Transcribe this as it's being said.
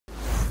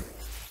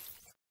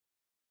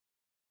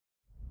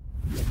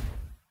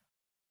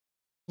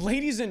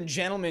Ladies and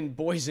gentlemen,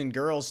 boys and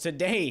girls,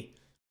 today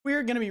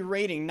we're going to be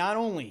rating not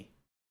only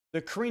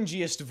the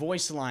cringiest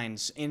voice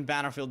lines in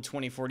Battlefield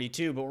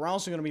 2042, but we're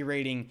also going to be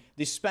rating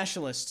the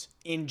specialists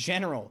in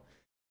general.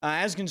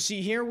 As you can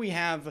see here, we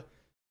have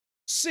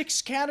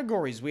 6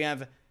 categories. We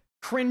have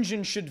cringe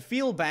and should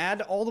feel bad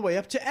all the way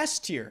up to S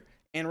tier.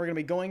 And we're going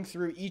to be going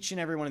through each and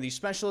every one of these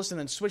specialists and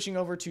then switching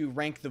over to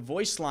rank the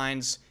voice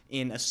lines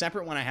in a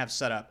separate one I have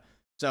set up.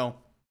 So, if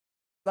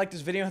you like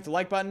this video, hit the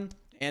like button.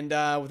 And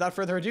without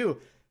further ado,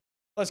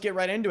 let's get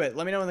right into it.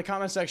 Let me know in the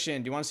comment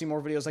section. Do you want to see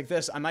more videos like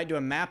this? I might do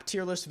a map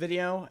tier list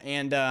video,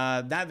 and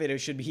that video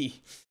should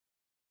be,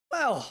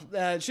 well,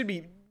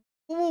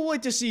 we'll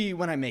wait to see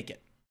when I make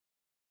it.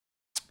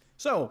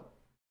 So,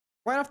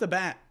 right off the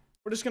bat,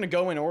 we're just going to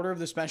go in order of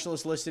the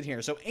specialists listed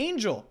here. So,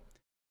 Angel,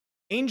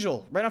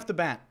 right off the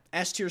bat,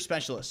 S tier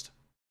specialist.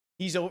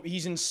 He's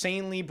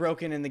insanely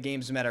broken in the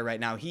game's meta right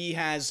now. He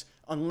has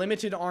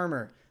unlimited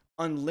armor,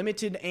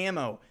 unlimited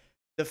ammo.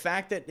 The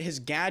fact that his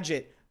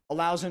gadget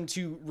allows him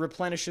to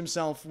replenish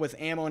himself with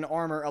ammo and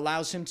armor,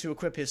 allows him to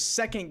equip his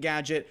second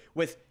gadget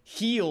with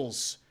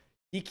heals.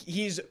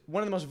 He's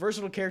one of the most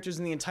versatile characters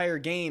in the entire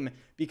game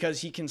because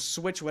he can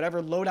switch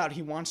whatever loadout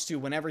he wants to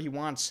whenever he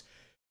wants.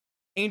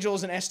 Angel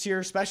is an S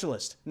tier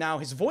specialist. Now,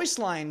 his voice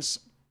lines,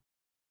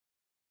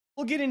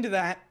 we'll get into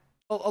that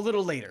a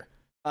little later.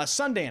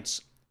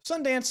 Sundance.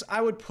 Sundance,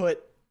 I would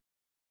put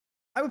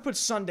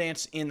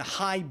Sundance in the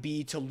high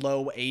B to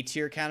low A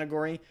tier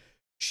category.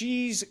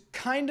 She's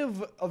kind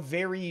of a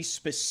very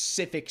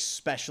specific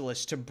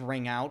specialist to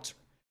bring out.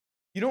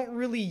 You don't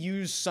really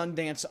use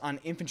Sundance on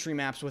infantry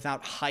maps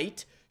without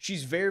height.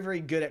 She's very, very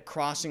good at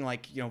crossing,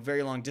 like,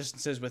 very long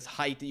distances with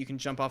height that you can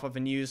jump off of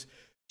and use.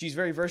 She's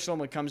very versatile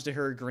when it comes to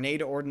her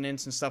grenade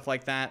ordnance and stuff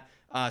like that.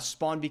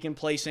 Spawn beacon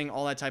placing,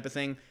 all that type of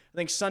thing. I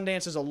think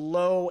Sundance is a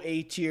low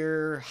A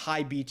tier,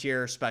 high B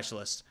tier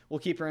specialist. We'll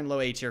keep her in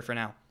low A tier for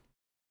now.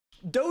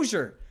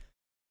 Dozier.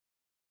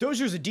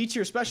 Dozier's a D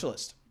tier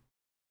specialist.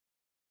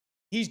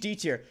 He's D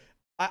tier.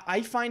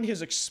 I find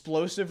his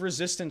explosive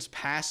resistance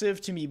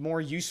passive to be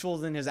more useful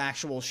than his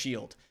actual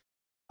shield.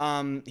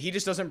 He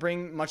just doesn't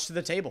bring much to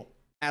the table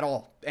at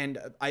all. And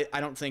I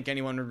don't think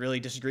anyone would really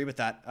disagree with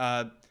that.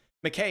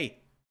 McKay,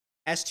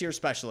 S tier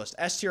specialist.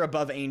 S tier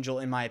above Angel,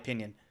 in my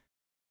opinion.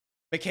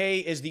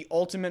 McKay is the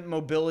ultimate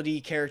mobility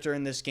character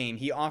in this game.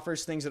 He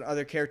offers things that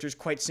other characters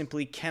quite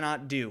simply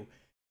cannot do.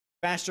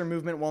 Faster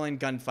movement while in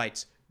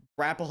gunfights.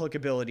 Grapple hook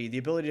ability. The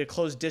ability to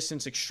close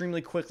distance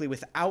extremely quickly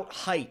without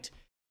height.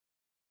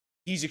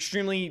 He's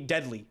extremely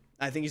deadly.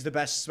 I think he's the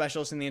best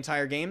specialist in the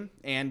entire game.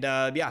 And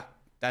yeah,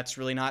 there's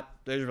really not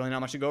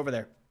much to go over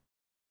there.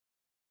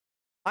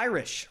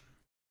 Irish.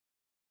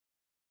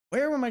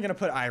 Where am I going to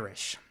put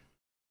Irish?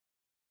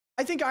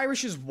 I think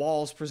Irish's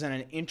walls present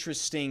an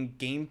interesting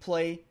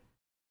gameplay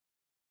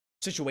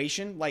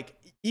situation. Like,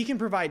 he can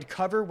provide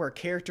cover where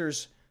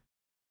characters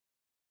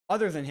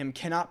other than him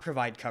cannot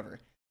provide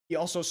cover. He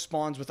also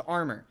spawns with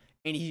armor,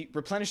 and he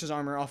replenishes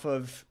armor off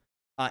of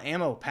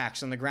ammo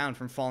packs on the ground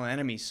from fallen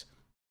enemies.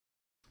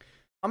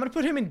 I'm going to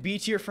put him in B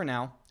tier for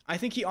now. I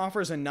think he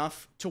offers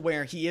enough to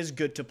where he is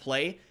good to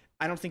play.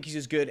 I don't think he's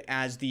as good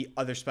as the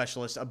other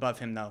specialists above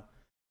him, though.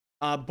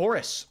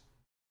 Boris.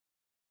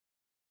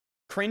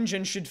 Cringe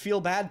and should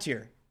feel bad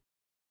tier.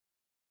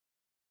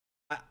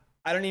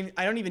 I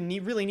don't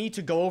even really need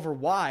to go over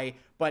why,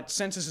 but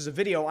since this is a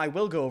video, I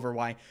will go over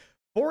why.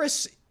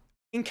 Boris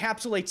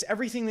encapsulates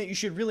everything that you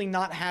should really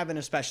not have in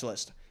a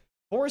specialist.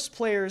 Boris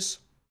players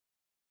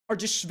are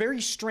just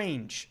very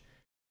strange.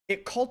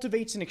 It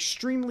cultivates an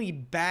extremely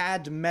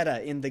bad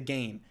meta in the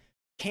game.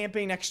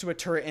 Camping next to a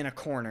turret in a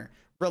corner.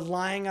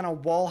 Relying on a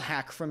wall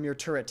hack from your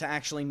turret to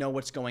actually know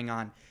what's going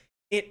on.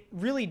 It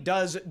really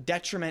does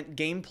detriment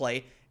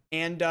gameplay.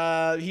 And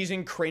he's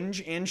in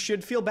cringe and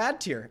should feel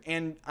bad tier.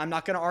 And I'm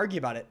not going to argue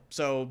about it.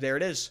 So there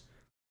it is.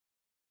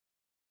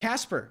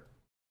 Casper.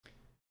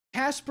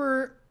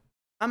 Casper,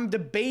 I'm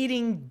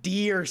debating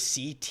D or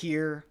C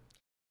tier.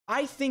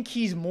 I think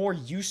he's more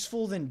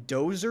useful than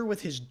Dozier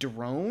with his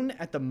drone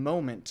at the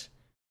moment.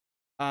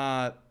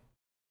 We'll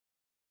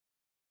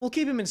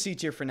keep him in C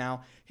tier for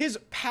now. His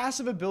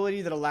passive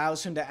ability that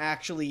allows him to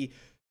actually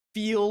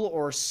feel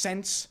or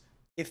sense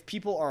if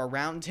people are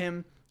around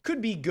him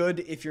could be good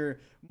if you're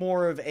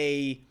more of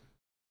a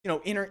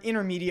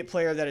intermediate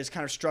player that is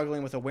kind of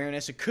struggling with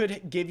awareness. It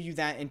could give you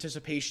that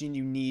anticipation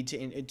you need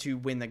to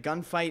win the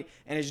gunfight,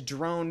 and his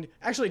drone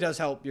actually does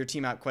help your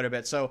team out quite a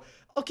bit. So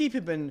I'll keep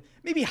him in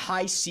maybe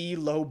high C,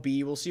 low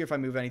B. We'll see if I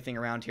move anything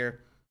around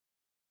here.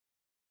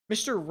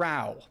 Mr.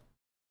 Rao.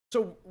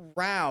 So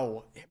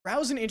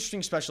Rao's an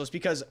interesting specialist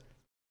because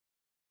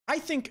I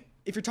think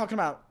if you're talking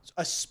about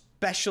a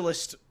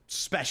specialist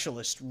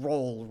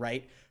role,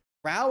 right?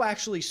 Rao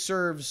actually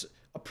serves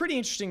a pretty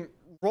interesting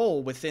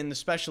role within the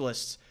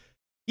specialists.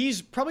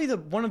 He's probably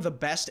one of the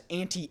best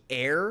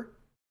anti-air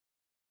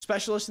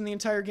specialists in the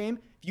entire game.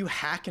 If you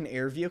hack an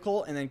air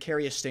vehicle and then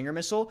carry a Stinger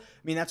missile, I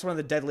mean, that's one of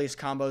the deadliest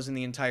combos in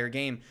the entire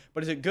game.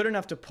 But is it good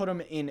enough to put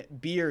him in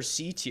B or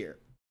C tier?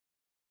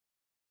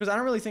 Because I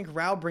don't really think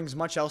Rao brings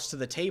much else to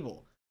the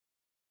table.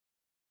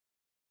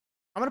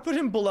 I'm going to put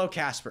him below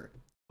Casper.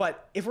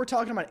 But if we're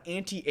talking about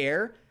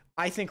anti-air,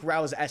 I think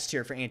Rao is S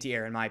tier for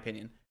anti-air, in my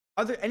opinion.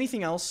 Are there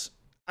anything else?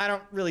 I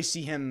don't really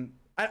see him.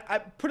 I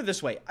put it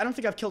this way. I don't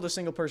think I've killed a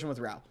single person with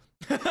Rao.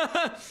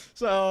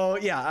 So,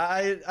 yeah,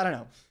 I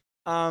don't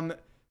know.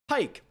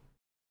 Pike.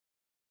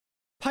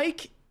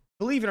 Pike,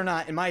 believe it or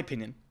not, in my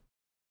opinion,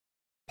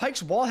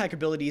 Pike's wallhack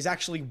ability is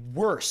actually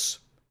worse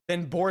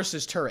than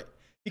Boris's turret.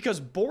 Because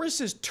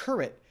Boris's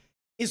turret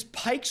is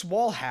Pike's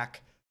wallhack,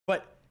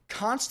 but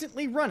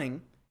constantly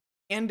running,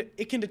 and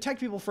it can detect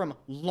people from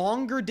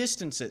longer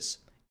distances,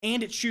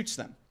 and it shoots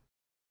them.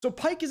 So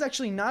Pike is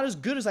actually not as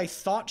good as I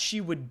thought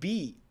she would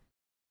be.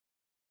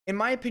 In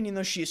my opinion,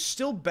 though, she is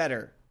still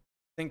better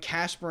than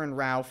Casper and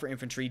Rao for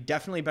infantry.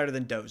 Definitely better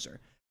than Dozer.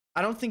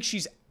 I don't think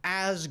she's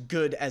as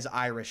good as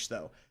Irish,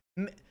 though.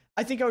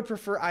 I think I would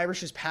prefer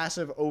Irish's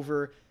passive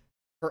over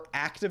her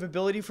active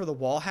ability for the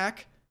wall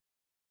hack.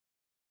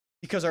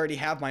 Because I already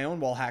have my own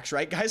wall hacks,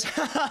 right, guys?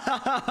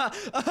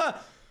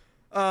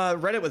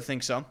 Reddit would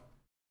think so.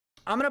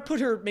 I'm going to put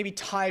her maybe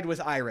tied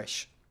with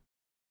Irish.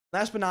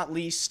 Last but not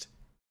least,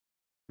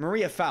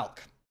 Maria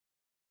Falk.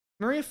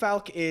 Maria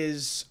Falk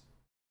is...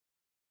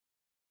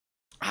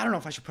 I don't know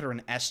if I should put her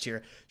in S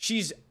tier.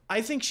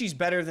 I think she's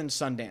better than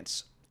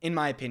Sundance, in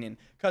my opinion.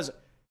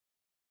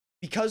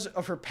 Because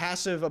of her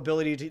passive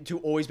ability to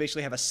always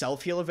basically have a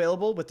self-heal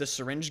available with the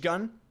syringe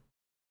gun.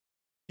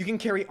 You can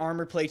carry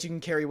armor plates, you can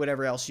carry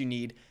whatever else you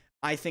need.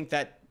 I think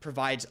that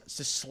provides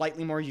just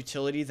slightly more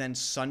utility than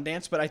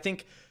Sundance, but I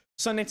think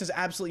Sundance is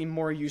absolutely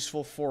more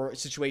useful for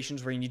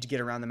situations where you need to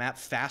get around the map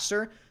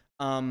faster.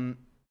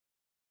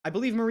 I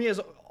believe Maria is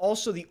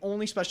also the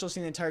only specialist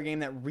in the entire game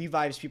that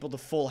revives people to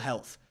full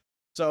health.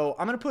 So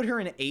I'm going to put her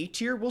in A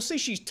tier. We'll say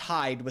she's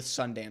tied with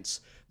Sundance.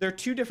 There are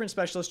two different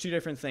specialists, two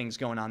different things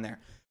going on there.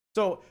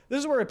 So this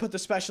is where I put the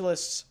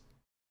specialists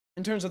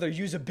in terms of their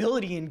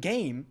usability in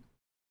game.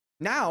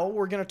 Now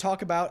we're going to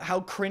talk about how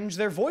cringe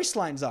their voice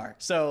lines are.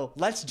 So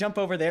let's jump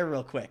over there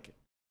real quick.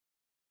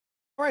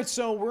 All right,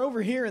 so we're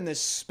over here in this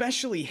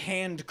specially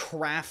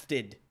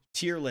handcrafted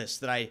tier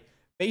list that I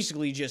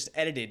basically just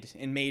edited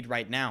and made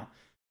right now.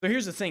 So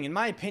here's the thing. In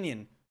my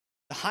opinion,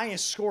 the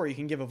highest score you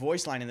can give a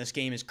voice line in this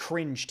game is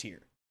cringe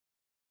tier.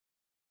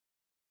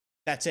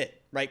 That's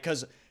it, right?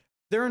 Because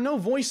there are no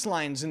voice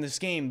lines in this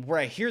game where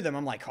I hear them,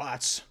 I'm like, oh,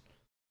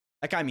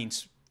 that guy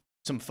means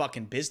some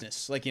fucking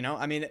business. Like, you know,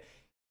 I mean,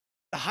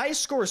 the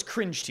highest score is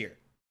cringe tier.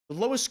 The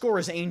lowest score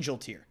is angel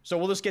tier. So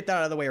we'll just get that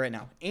out of the way right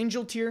now.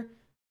 Angel tier,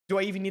 do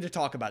I even need to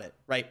talk about it,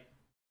 right?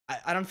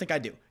 I don't think I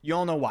do. You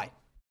all know why.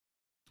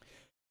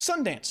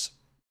 Sundance.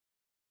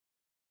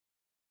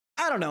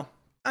 I don't know.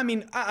 I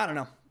mean, I don't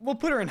know. We'll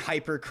put her in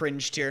hyper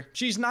cringe tier.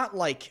 She's not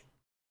like...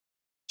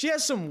 She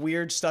has some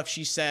weird stuff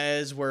she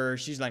says where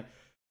she's like,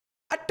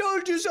 I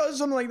told you so,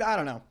 something like that. I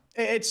don't know.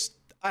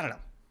 I don't know.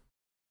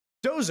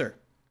 Dozer.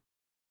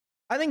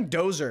 I think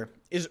Dozer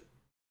is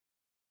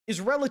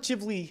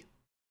relatively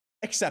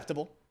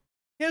acceptable.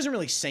 He doesn't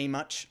really say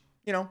much.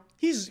 You know,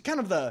 he's kind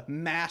of the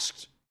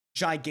masked,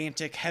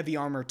 gigantic, heavy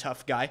armor,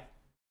 tough guy.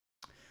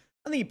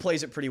 I think he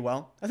plays it pretty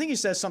well. I think he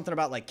says something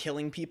about, like,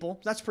 killing people.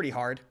 That's pretty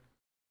hard.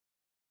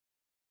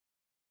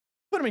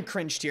 Put him in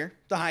cringe tier,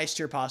 the highest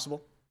tier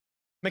possible.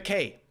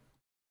 McKay.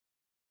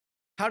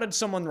 How did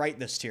someone write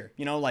this tier?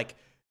 You know, like,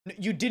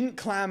 you did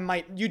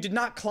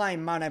not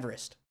climb Mount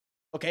Everest.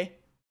 Okay?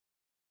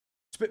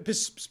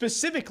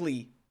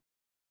 Specifically,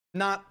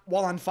 not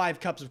while on 5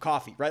 cups of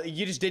coffee, right?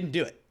 You just didn't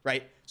do it,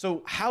 right?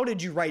 So how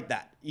did you write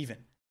that even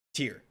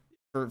tier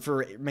for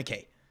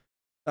McKay?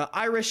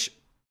 Irish.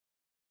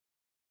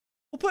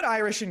 We'll put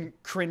Irish in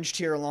cringe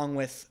tier along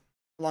with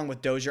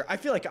Dozier. I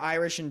feel like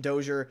Irish and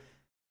Dozier,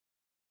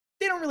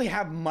 they don't really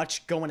have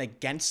much going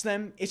against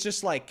them. It's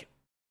just like,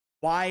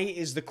 why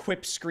is the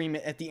quip scream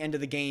at the end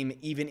of the game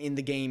even in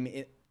the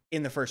game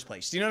in the first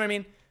place? Do you know what I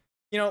mean?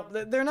 You know,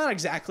 they're not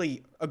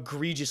exactly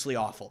egregiously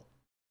awful.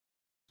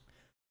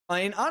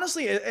 And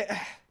honestly,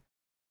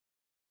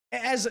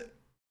 as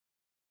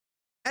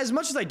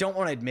much as I don't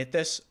want to admit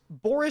this,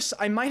 Boris,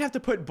 I might have to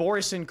put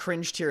Boris in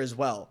cringe tier as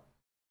well.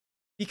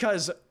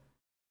 Because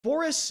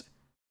Boris,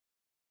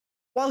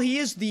 while he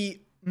is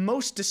the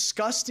most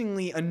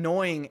disgustingly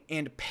annoying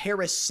and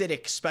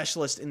parasitic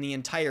specialist in the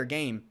entire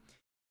game,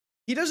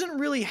 he doesn't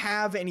really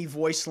have any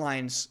voice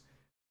lines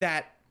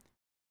that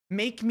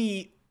make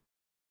me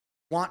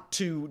want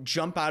to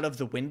jump out of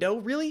the window,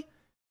 really.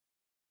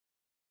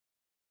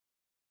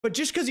 But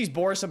just because he's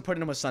Boris, I'm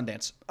putting him with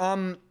Sundance.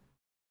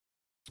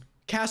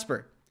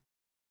 Casper.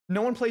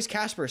 No one plays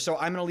Casper, so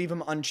I'm going to leave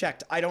him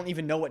unchecked. I don't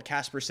even know what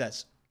Casper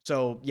says.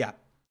 So, yeah.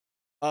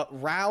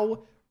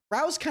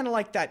 Rao's kind of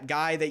like that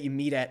guy that you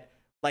meet at,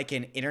 like,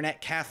 an internet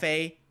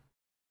cafe,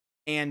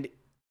 and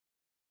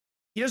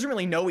he doesn't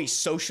really know he's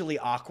socially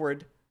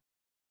awkward,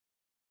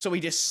 so he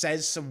just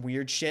says some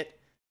weird shit.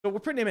 So we're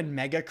putting him in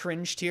mega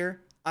cringe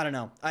tier. I don't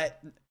know.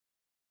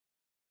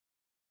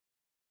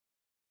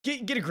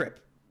 Get a grip,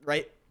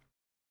 right?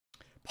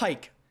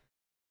 Pike.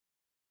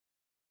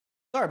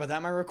 Sorry about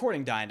that. My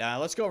recording died.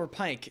 Let's go over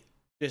Pike.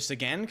 just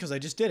again because I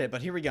just did it,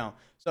 but here we go.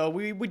 So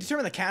we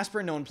determined the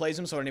Casper. No one plays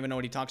him, so I don't even know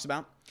what he talks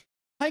about.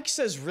 Pike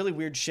says really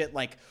weird shit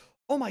like,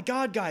 "Oh my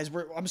god, guys,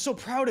 I'm so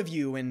proud of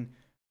you," and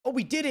 "Oh,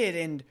 we did it,"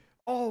 and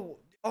 "Oh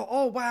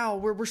wow,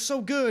 we're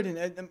so good,"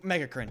 and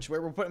mega cringe.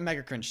 We're putting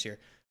mega cringe here.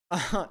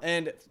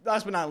 And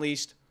last but not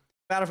least,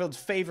 Battlefield's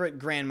favorite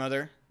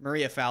grandmother,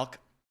 Maria Falk.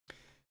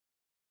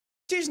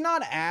 She's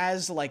not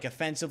as like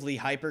offensively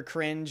hyper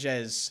cringe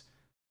as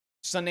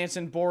Sundance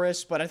and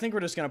Boris, but I think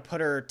we're just gonna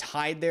put her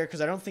tied there because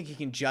I don't think he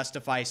can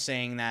justify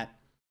saying that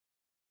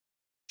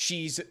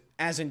she's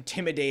as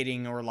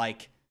intimidating or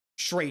like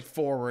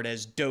straightforward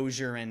as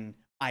Dozier and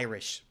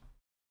Irish.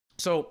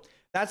 So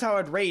that's how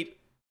I'd rate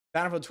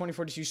Battlefield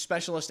 2042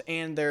 Specialist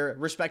and their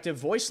respective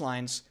voice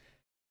lines.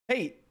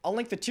 Hey, I'll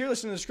link the tier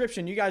list in the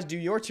description. You guys do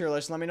your tier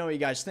list. Let me know what you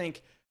guys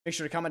think. Make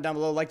sure to comment down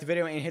below, like the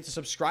video, and hit the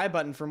subscribe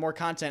button for more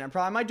content.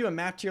 I might do a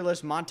map tier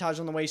list montage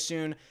on the way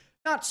soon.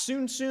 Not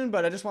soon,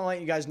 but I just want to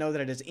let you guys know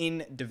that it is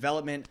in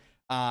development.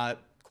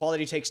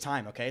 Quality takes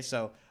time, okay?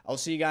 So I'll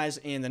see you guys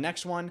in the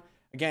next one.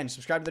 Again,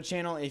 subscribe to the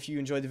channel if you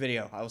enjoyed the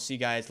video. I will see you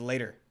guys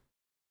later.